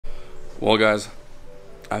Well guys,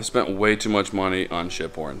 I've spent way too much money on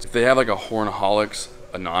ship horns. If they have like a Hornaholics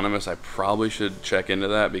Anonymous, I probably should check into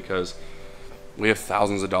that because we have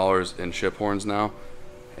thousands of dollars in ship horns now,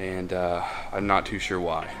 and I'm not too sure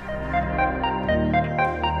why.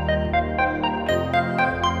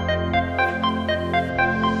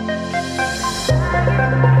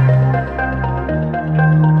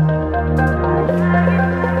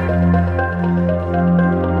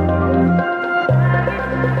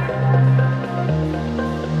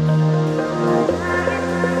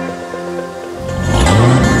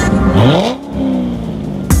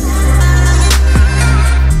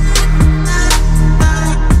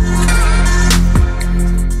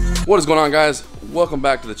 What is going on, guys? Welcome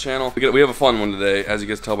back to the channel. We have a fun one today. As you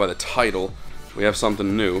guys tell by the title, we have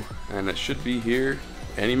something new, and it should be here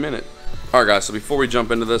any minute. Alright guys, so before we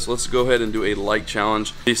jump into this, let's go ahead and do a like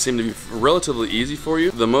challenge. These seem to be relatively easy for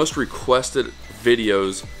you. The most requested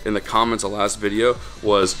videos in the comments of last video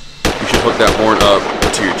was you should hook that horn up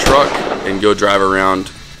to your truck and go drive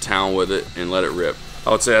around town with it and let it rip.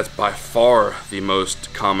 I would say that's by far the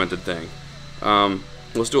most commented thing.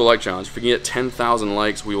 Let's do a like challenge. If we can get 10,000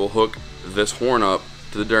 likes, we will hook this horn up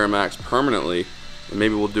to the Duramax permanently, and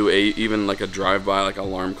maybe we'll do even like a drive-by, like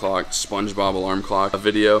alarm clock, SpongeBob alarm clock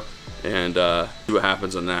video, and see what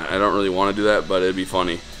happens on that. I don't really want to do that, but it'd be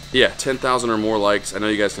funny. Yeah, 10,000 or more likes. I know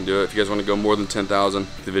you guys can do it. If you guys want to go more than 10,000,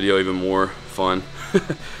 the video even more fun.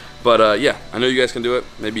 But yeah, I know you guys can do it.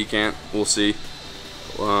 Maybe you can't. We'll see.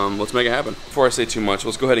 Let's make it happen. Before I say too much,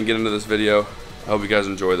 let's go ahead and get into this video. I hope you guys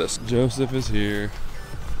enjoy this. Joseph is here.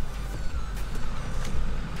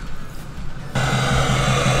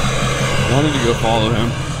 I wanted to go follow him.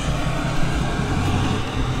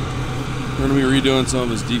 We're going to be redoing some of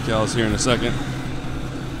his decals here in a second.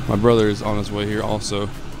 My brother is on his way here also.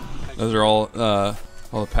 Those are all the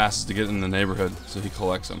passes to get in the neighborhood, so he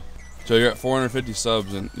collects them. So you're at 450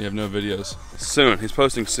 subs and you have no videos. Soon. He's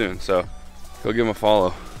posting soon, so go give him a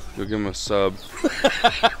follow. Go give him a sub.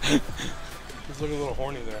 He's looking a little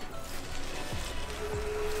horny there.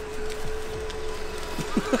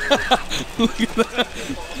 Look at that.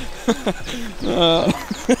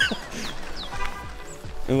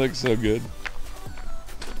 It looks so good.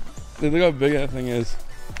 Dude, look how big that thing is.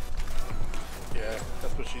 Yeah,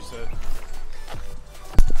 that's what she said.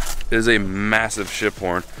 It is a massive ship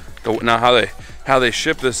horn. Now how they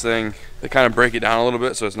ship this thing, they kind of break it down a little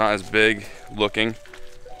bit so it's not as big looking,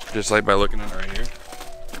 just like by looking at it right here.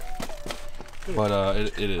 But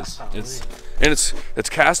it is. It's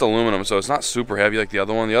cast aluminum, so it's not super heavy like the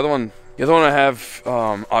other one. The other one I have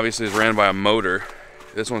obviously is ran by a motor.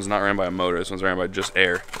 This one's not ran by a motor. This one's ran by just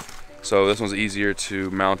air. So this one's easier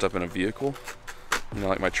to mount up in a vehicle, you know,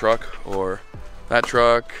 like my truck or that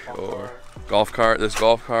truck or golf cart. This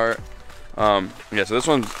golf cart. Yeah, so this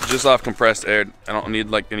one's just off compressed air. I don't need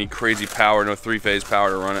like any crazy power, no three-phase power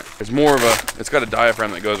to run it. It's more of it's got a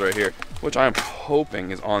diaphragm that goes right here, which I am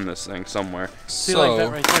hoping is on this thing somewhere. See, like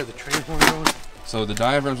that right there, the train horn going? So the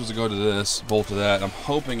diaphragm was to go to this, bolt to that. I'm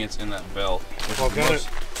hoping it's in that bell,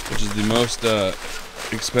 which is the most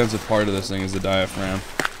expensive part of this thing is the diaphragm.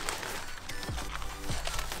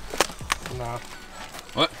 Nah.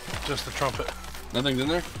 What? Just the trumpet. Nothing's in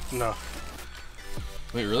there? No.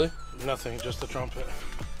 Wait, really? Nothing, just the trumpet.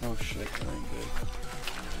 Oh shit, that ain't good.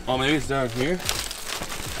 Oh, maybe it's down here? No,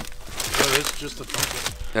 it's just the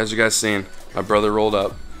trumpet. As you guys seen, my brother rolled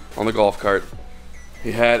up on the golf cart.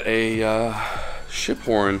 He had a ship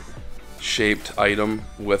horn shaped item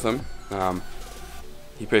with him.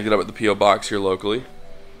 He picked it up at the P.O. box here locally.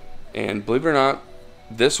 And believe it or not,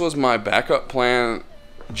 this was my backup plan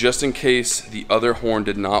just in case the other horn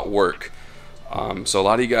did not work. So a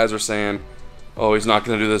lot of you guys are saying, oh, he's not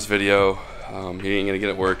going to do this video, he ain't going to get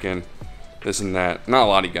it working, this and that. Not a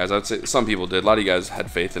lot of you guys. I'd say some people did. A lot of you guys had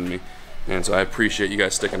faith in me, and so I appreciate you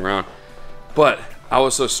guys sticking around. But I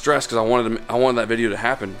was so stressed because I wanted that video to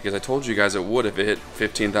happen because I told you guys it would if it hit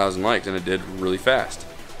 15,000 likes, and it did really fast.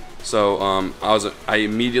 So I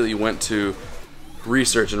immediately went to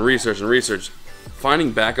research,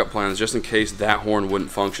 finding backup plans just in case that horn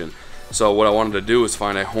wouldn't function. So what I wanted to do was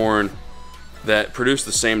find a horn that produced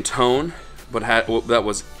the same tone, but that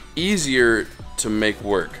was easier to make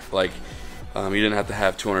work. Like you didn't have to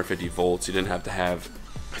have 250 volts, you didn't have to have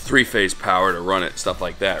three-phase power to run it, stuff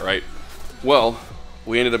like that, right? Well,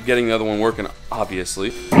 we ended up getting the other one working, obviously.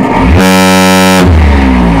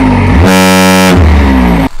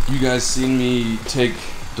 You guys seen me take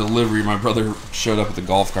delivery. My brother showed up with the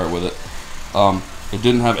golf cart with it. It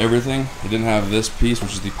didn't have everything. It didn't have this piece,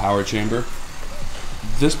 which is the power chamber.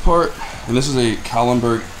 This part, and this is a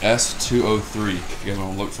Kallenberg S203, if you guys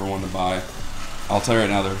want to look for one to buy. I'll tell you right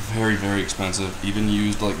now, they're very, very expensive, even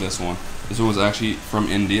used like this one. This one was actually from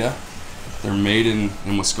India. They're made in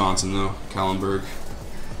Wisconsin though, Kallenberg.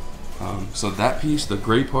 So that piece, the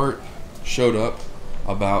gray part, showed up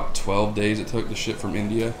about 12 days it took to ship from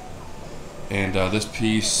India. And this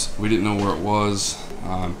piece, we didn't know where it was.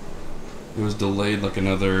 It was delayed like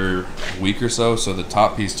another week or so, so the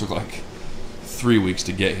top piece took like 3 weeks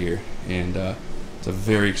to get here. And it's a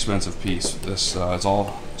very expensive piece. This it's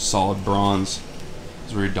all solid bronze.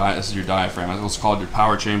 This is your diaphragm. It's called your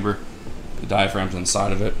power chamber. The diaphragm's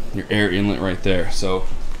inside of it. Your air inlet right there. So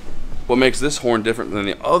what makes this horn different than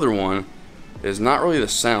the other one is not really the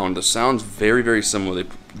sound. The sound's very, very similar. They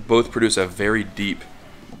both produce a very deep,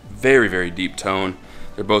 very, very deep tone.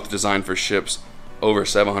 They're both designed for ships over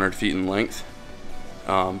 700 feet in length.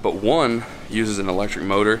 But one uses an electric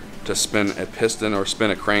motor to spin a piston or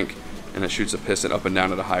spin a crank, and it shoots a piston up and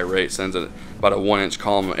down at a high rate, sends about a 1-inch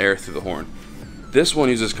column of air through the horn. This one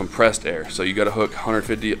uses compressed air, so you got to hook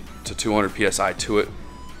 150 to 200 psi to it,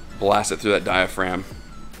 blast it through that diaphragm,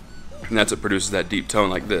 and that's what produces that deep tone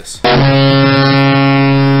like this.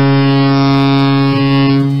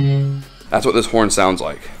 That's what this horn sounds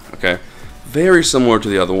like, okay? Very similar to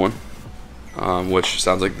the other one, which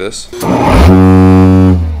sounds like this.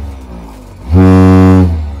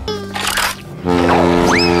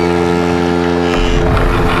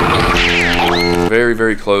 Very,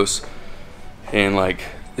 very close. And like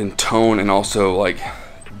in tone and also like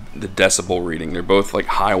the decibel reading. They're both like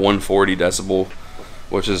high 140 decibel,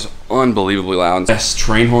 which is unbelievably loud. Yes,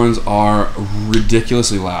 train horns are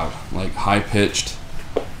ridiculously loud, like high pitched,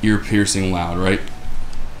 ear piercing loud, right?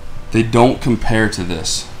 They don't compare to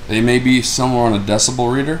this. They may be somewhere on a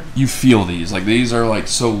decibel reader. You feel these, like these are like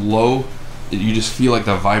so low that you just feel like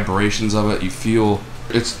the vibrations of it. You feel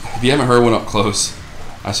it's, if you haven't heard one up close,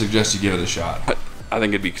 I suggest you give it a shot. I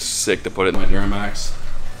think it'd be sick to put it in my Duramax.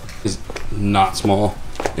 It's not small.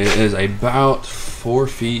 It is about 4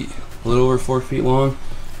 feet, a little over 4 feet long.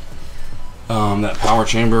 That power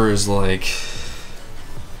chamber is like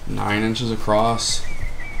 9 inches across.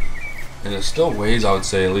 And it still weighs, I would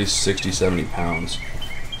say, at least 60, 70 pounds.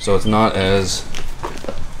 So it's not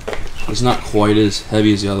quite as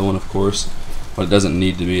heavy as the other one, of course, but it doesn't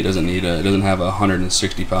need to be. It doesn't have a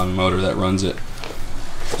 160-pound motor that runs it.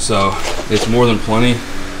 So it's more than plenty.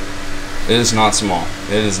 It is not small.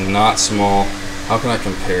 It is not small. How can I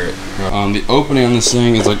compare it? The opening on this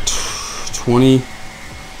thing is like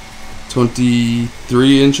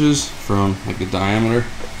 23 inches from like the diameter.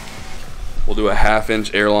 We'll do a 1/2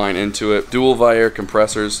 inch airline into it. Dual via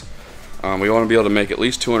compressors. We want to be able to make at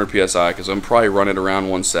least 200 psi because I'm probably running around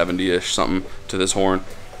 170-ish something to this horn.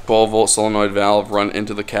 12-volt solenoid valve run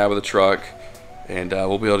into the cab of the truck, and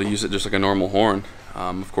we'll be able to use it just like a normal horn.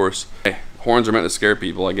 Of course, hey, horns are meant to scare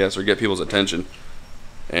people, I guess, or get people's attention,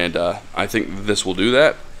 and I think this will do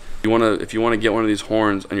that. If you want to get one of these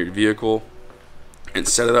horns on your vehicle and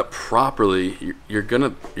set it up properly, you're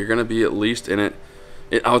gonna be at least in it.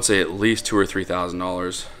 I would say at least $2,000 or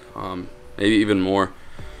 $3,000, maybe even more.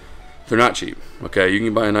 They're not cheap. Okay, you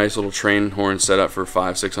can buy a nice little train horn set up for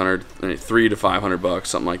 $500, $600, $300 to $500,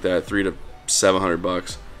 something like that, $300 to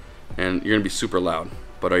 $700, and you're gonna be super loud.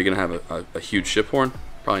 But are you gonna have a huge ship horn?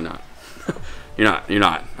 Probably not. You're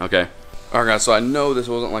not, okay? Alright guys, so I know this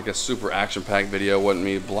wasn't like a super action-packed video, it wasn't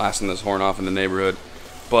me blasting this horn off in the neighborhood,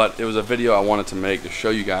 but it was a video I wanted to make to show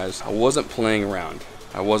you guys I wasn't playing around.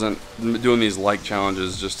 I wasn't doing these like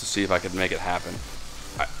challenges just to see if I could make it happen.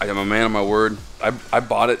 I am a man of my word. I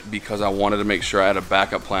bought it because I wanted to make sure I had a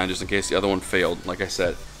backup plan just in case the other one failed, like I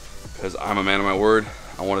said. Because I'm a man of my word,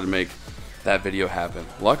 I wanted to make that video happen.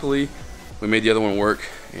 Luckily, we made the other one work,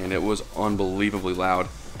 and it was unbelievably loud.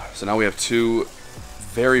 So now we have two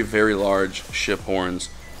very, very large ship horns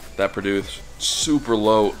that produce super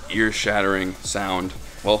low, ear-shattering sound.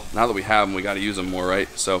 Well, now that we have them, we got to use them more, right?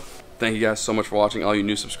 So thank you guys so much for watching. All you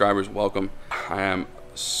new subscribers, welcome. I am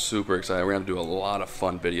super excited. We're going to do a lot of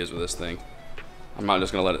fun videos with this thing. I'm not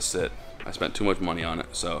just going to let it sit. I spent too much money on it,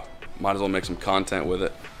 so might as well make some content with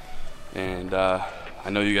it. And I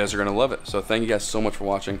know you guys are going to love it. So thank you guys so much for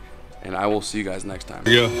watching, and I will see you guys next time.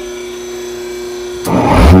 Yeah.